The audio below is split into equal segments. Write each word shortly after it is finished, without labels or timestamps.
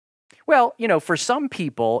Well, for some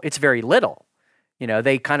people, it's very little.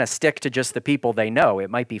 They kind of stick to just the people they know. It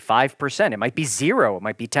might be 5%, it might be 0, it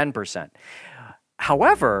might be 10%.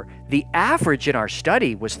 However, the average in our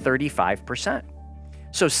study was 35%.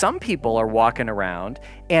 So some people are walking around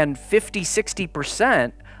and 50,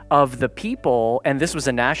 60% of the people, and this was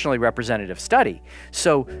a nationally representative study,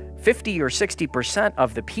 so 50 or 60%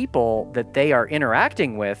 of the people that they are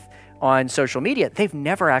interacting with on social media, they've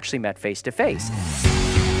never actually met face to face.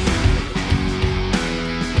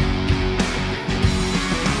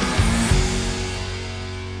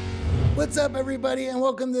 What's up, everybody, and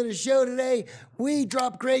welcome to the show today. We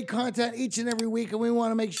drop great content each and every week, and we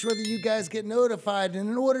want to make sure that you guys get notified. And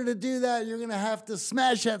in order to do that, you're going to have to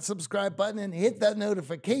smash that subscribe button and hit that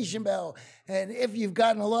notification bell. And if you've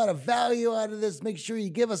gotten a lot of value out of this, make sure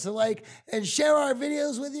you give us a like and share our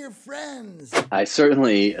videos with your friends. I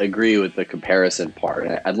certainly agree with the comparison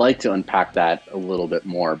part. I'd like to unpack that a little bit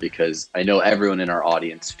more because I know everyone in our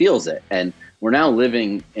audience feels it. And we're now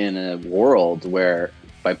living in a world where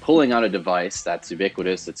by pulling out a device that's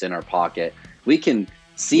ubiquitous, that's in our pocket, we can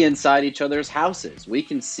see inside each other's houses. We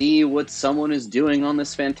can see what someone is doing on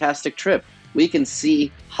this fantastic trip. We can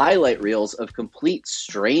see highlight reels of complete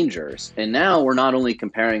strangers. And now we're not only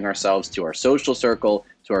comparing ourselves to our social circle,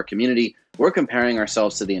 to our community, we're comparing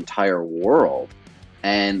ourselves to the entire world.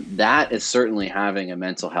 And that is certainly having a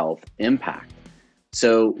mental health impact.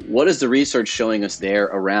 So what is the research showing us there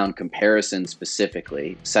around comparison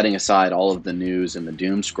specifically, setting aside all of the news and the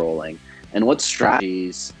doom scrolling? And what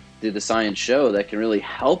strategies did the science show that can really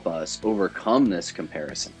help us overcome this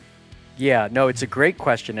comparison? Yeah, no, it's a great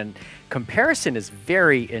question. And comparison is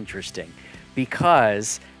very interesting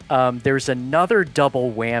because there's another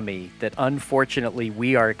double whammy that unfortunately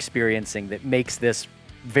we are experiencing that makes this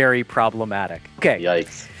very problematic. Okay.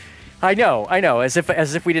 Yikes. I know, as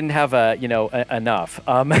if we didn't have enough.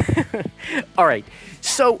 All right,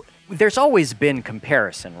 so there's always been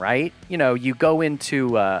comparison, right? You go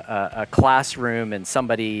into a classroom and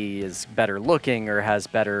somebody is better looking or has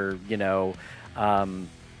better,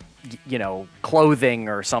 clothing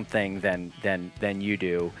or something than you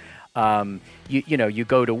do. You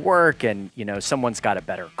go to work and someone's got a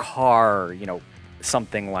better car, or,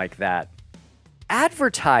 something like that.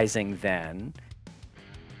 Advertising then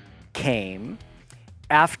came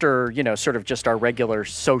after, sort of just our regular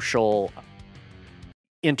social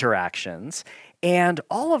interactions. And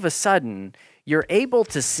all of a sudden, you're able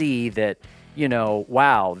to see that,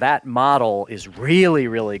 wow, that model is really,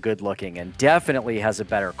 really good looking and definitely has a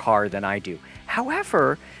better car than I do.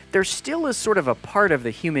 However, there still is sort of a part of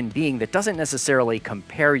the human being that doesn't necessarily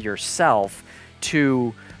compare yourself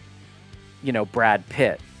to, Brad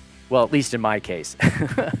Pitt. Well, at least in my case.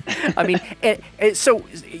 I mean, so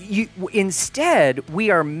instead,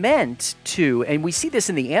 we are meant to, and we see this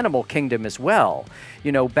in the animal kingdom as well.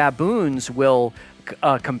 Baboons will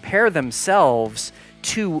compare themselves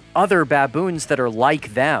to other baboons that are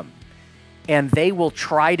like them. And they will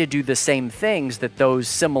try to do the same things that those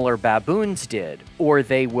similar baboons did, or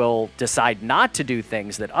they will decide not to do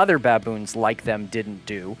things that other baboons like them didn't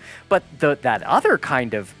do. But that other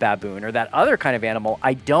kind of baboon or that other kind of animal,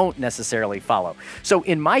 I don't necessarily follow. So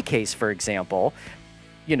in my case, for example,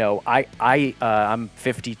 I'm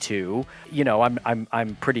 52.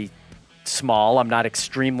 I'm pretty small. I'm not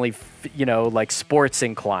extremely, like sports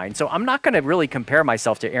inclined. So I'm not going to really compare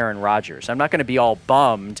myself to Aaron Rodgers. I'm not going to be all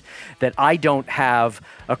bummed that I don't have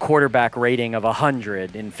a quarterback rating of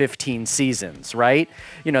 100 in 15 seasons, right?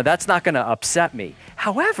 That's not going to upset me.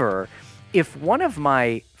 However, if one of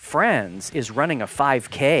my friends is running a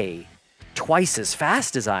 5K twice as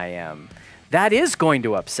fast as I am, that is going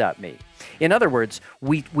to upset me. In other words,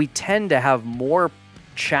 we tend to have more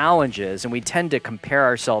challenges and we tend to compare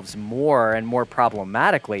ourselves more and more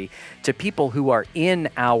problematically to people who are in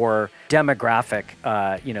our demographic,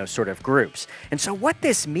 sort of groups. And so what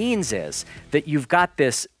this means is that you've got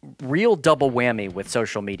this real double whammy with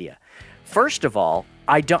social media. First of all,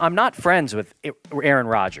 I'm not friends with Aaron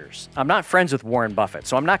Rodgers. I'm not friends with Warren Buffett.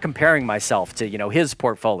 So I'm not comparing myself to, his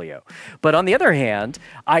portfolio. But on the other hand,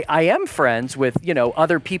 I am friends with,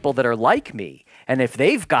 other people that are like me. And if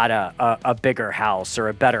they've got a bigger house or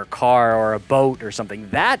a better car or a boat or something,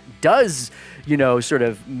 that does, sort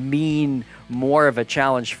of mean more of a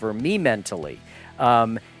challenge for me mentally.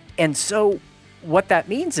 And so what that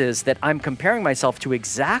means is that I'm comparing myself to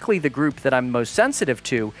exactly the group that I'm most sensitive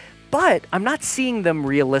to, but I'm not seeing them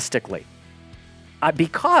realistically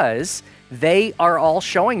because they are all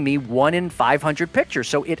showing me 1 in 500 pictures.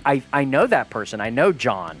 So I know that person. I know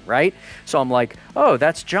John, right? So I'm like, oh,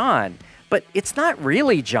 that's John. But it's not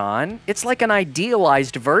really John. It's like an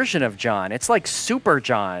idealized version of John. It's like Super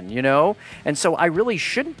John, you know? And so I really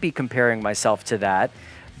shouldn't be comparing myself to that,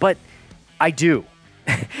 but I do.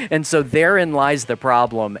 And so therein lies the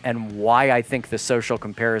problem, and why I think the social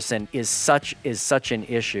comparison is such an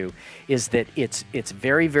issue, is that it's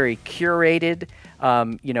very, very curated,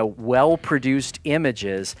 well-produced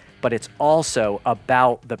images, but it's also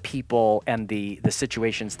about the people and the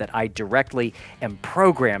situations that I directly am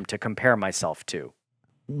programmed to compare myself to.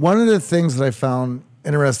 One of the things that I found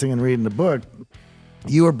interesting in reading the book,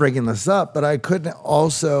 you were bringing this up, but I couldn't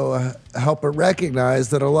also help but recognize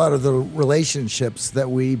that a lot of the relationships that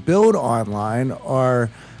we build online are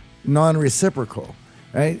non-reciprocal,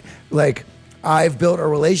 right? Like, I've built a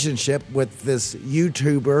relationship with this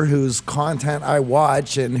YouTuber whose content I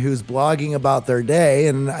watch and who's blogging about their day,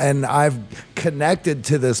 and I've connected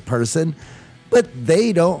to this person, but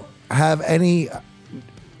they don't have any,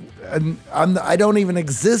 I don't even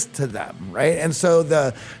exist to them, right? And so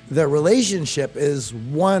the relationship is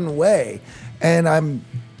one way, and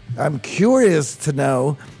I'm curious to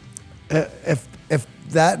know if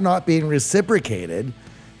that not being reciprocated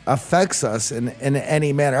affects us in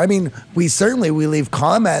any manner. I mean, we leave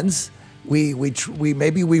comments. We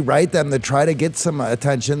maybe we write them to try to get some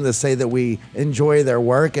attention, to say that we enjoy their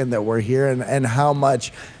work and that we're here, and how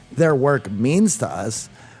much their work means to us.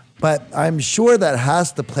 But I'm sure that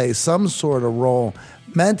has to play some sort of role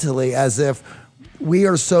mentally, as if we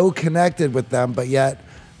are so connected with them, but yet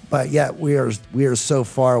we are so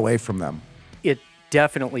far away from them. It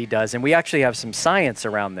definitely does, and we actually have some science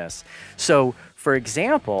around this. So, for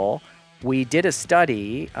example, we did a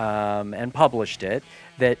study and published it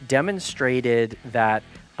that demonstrated that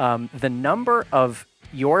the number of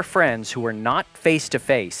your friends who are not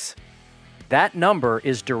face-to-face, that number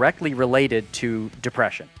is directly related to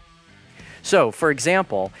depression. So, for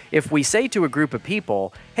example, if we say to a group of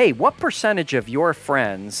people, hey, what percentage of your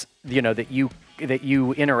friends, that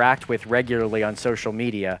you interact with regularly on social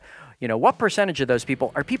media, what percentage of those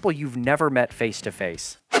people are people you've never met face to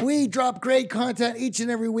face? We drop great content each and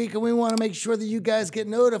every week, and we want to make sure that you guys get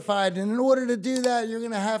notified. And in order to do that, you're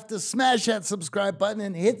going to have to smash that subscribe button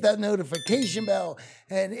and hit that notification bell.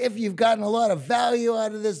 And if you've gotten a lot of value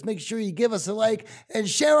out of this, make sure you give us a like and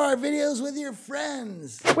share our videos with your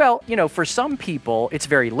friends. Well, for some people, it's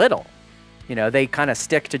very little. They kind of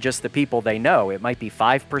stick to just the people they know. It might be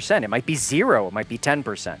 5%, it might be 0%, it might be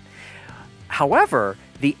 10%. However,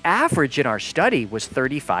 the average in our study was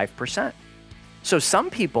 35%. So some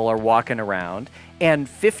people are walking around, and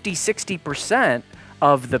 50, 60%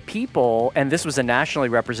 of the people, and this was a nationally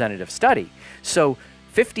representative study, so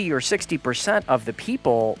 50 or 60% of the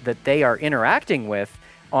people that they are interacting with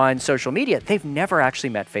on social media, they've never actually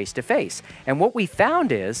met face-to-face. And what we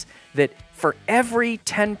found is that for every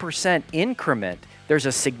 10% increment, there's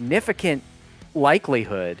a significant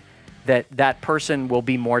likelihood that that person will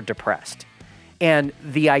be more depressed. And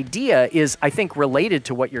the idea is, I think, related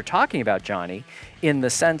to what you're talking about, Johnny, in the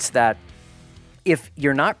sense that if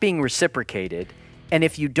you're not being reciprocated, and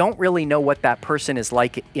if you don't really know what that person is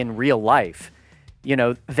like in real life,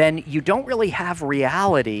 then you don't really have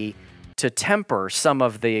reality to temper some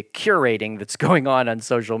of the curating that's going on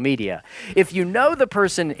social media. If you know the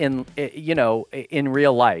person in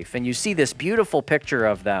real life, and you see this beautiful picture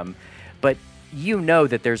of them, but you know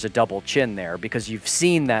that there's a double chin there because you've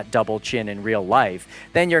seen that double chin in real life,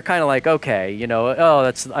 then you're kind of like, okay,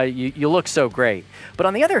 oh, you look so great. But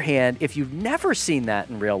on the other hand, if you've never seen that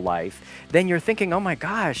in real life, then you're thinking, oh my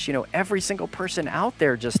gosh, every single person out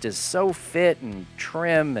there just is so fit and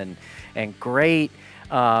trim and great.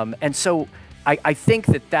 And so I think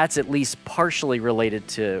that that's at least partially related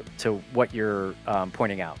to what you're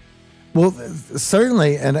pointing out. Well,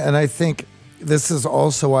 certainly, and I think this is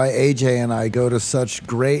also why AJ and I go to such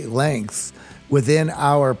great lengths within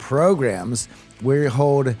our programs. We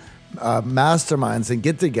hold masterminds and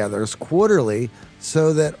get-togethers quarterly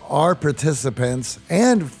so that our participants,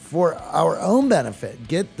 and for our own benefit,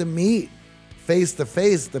 get to meet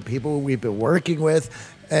face-to-face the people we've been working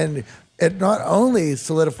with. And it not only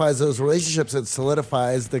solidifies those relationships, it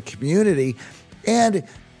solidifies the community, and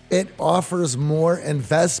it offers more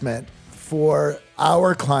investment for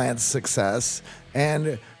our clients' success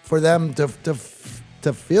and for them to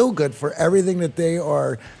feel good for everything that they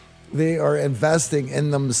are investing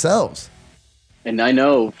in themselves. And I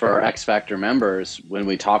know for our X Factor members, when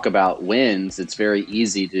we talk about wins, it's very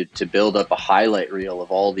easy to build up a highlight reel of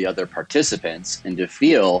all the other participants and to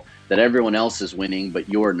feel that everyone else is winning, but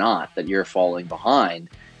you're not, that you're falling behind.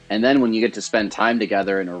 And then when you get to spend time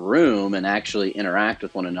together in a room and actually interact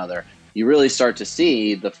with one another, you really start to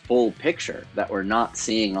see the full picture that we're not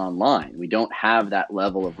seeing online. We don't have that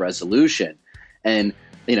level of resolution. And,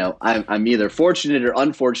 you know, I'm either fortunate or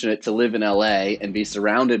unfortunate to live in LA and be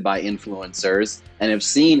surrounded by influencers and have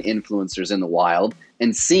seen influencers in the wild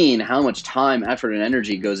and seen how much time, effort, and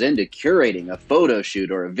energy goes into curating a photo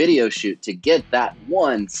shoot or a video shoot to get that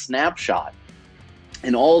one snapshot,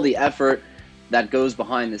 and all the effort that goes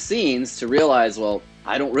behind the scenes to realize, well,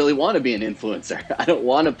 I don't really want to be an influencer. I don't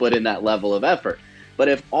want to put in that level of effort. But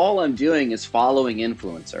if all I'm doing is following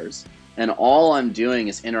influencers and all I'm doing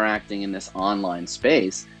is interacting in this online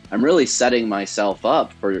space, I'm really setting myself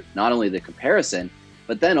up for not only the comparison,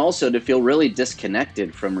 but then also to feel really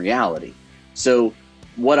disconnected from reality. So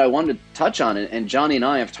what I wanted to touch on, and Johnny and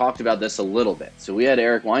I have talked about this a little bit. So we had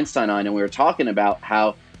Eric Weinstein on and we were talking about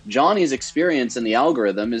how Johnny's experience in the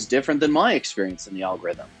algorithm is different than my experience in the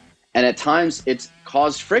algorithm. And at times it's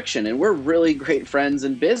caused friction, and we're really great friends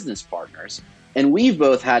and business partners. And we've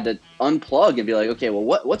both had to unplug and be like, okay, well,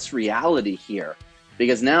 what's reality here?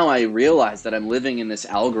 Because now I realize that I'm living in this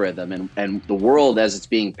algorithm, and the world as it's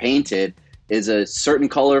being painted is a certain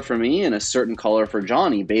color for me and a certain color for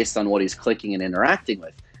Johnny based on what he's clicking and interacting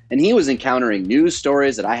with. And he was encountering news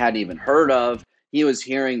stories that I hadn't even heard of. He was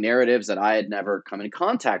hearing narratives that I had never come in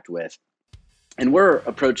contact with. And we're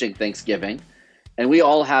approaching Thanksgiving, and we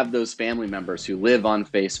all have those family members who live on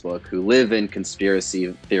Facebook, who live in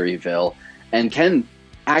conspiracy theoryville, and can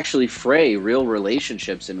actually fray real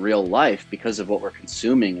relationships in real life because of what we're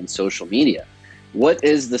consuming in social media. What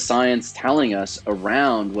is the science telling us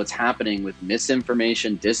around what's happening with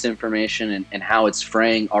misinformation, disinformation, and how it's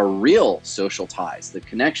fraying our real social ties, the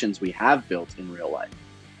connections we have built in real life?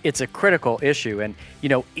 It's a critical issue. And, you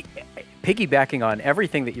know, piggybacking on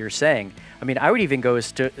everything that you're saying, I mean, I would even go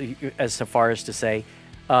as far as to say,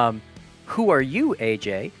 who are you,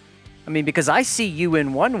 AJ? I mean, because I see you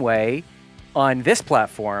in one way on this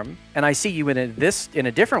platform, and I see you in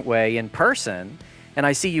a different way in person, and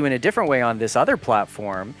I see you in a different way on this other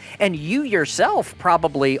platform, and you yourself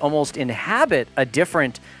probably almost inhabit a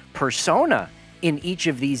different persona in each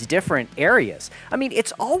of these different areas. I mean,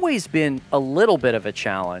 it's always been a little bit of a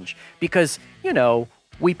challenge because, you know,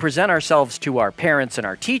 we present ourselves to our parents and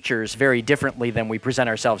our teachers very differently than we present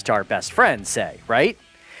ourselves to our best friends, say, right?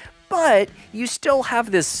 But you still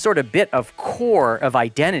have this sort of bit of core of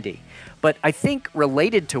identity. But I think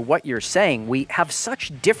related to what you're saying, we have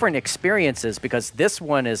such different experiences because this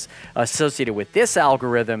one is associated with this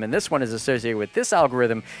algorithm and this one is associated with this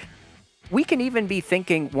algorithm. We can even be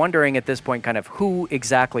wondering at this point, kind of who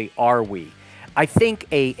exactly are we? I think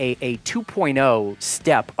a 2.0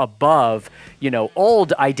 step above, you know,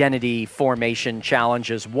 old identity formation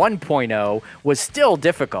challenges 1.0 was still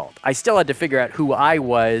difficult. I still had to figure out who I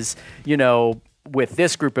was, you know, with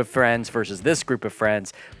this group of friends versus this group of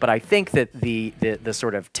friends. But I think that the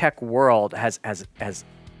sort of tech world has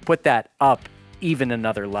put that up even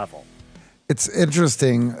another level. It's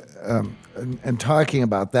interesting, and talking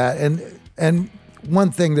about that, and one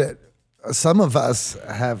thing that some of us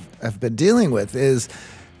have been dealing with is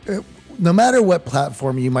no matter what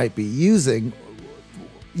platform you might be using,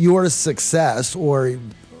 your success or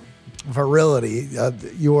virility,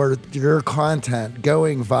 your content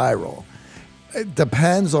going viral, it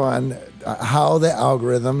depends on how the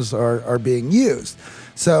algorithms are being used.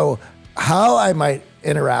 So how I might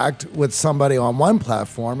interact with somebody on one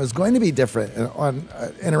platform is going to be different on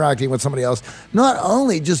interacting with somebody else, not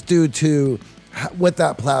only just due to what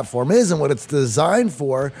that platform is and what it's designed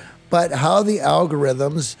for, but how the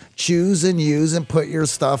algorithms choose and use and put your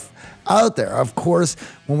stuff out there. Of course,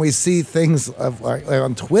 when we see things like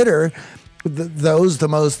on Twitter, the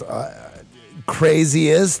most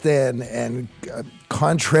craziest and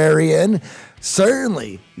contrarian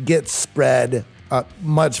certainly get spread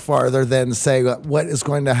much farther than, say, what is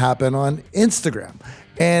going to happen on Instagram.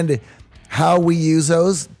 And how we use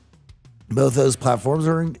those, both those platforms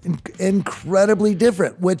are incredibly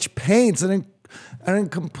different, which paints a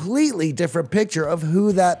completely different picture of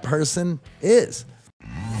who that person is.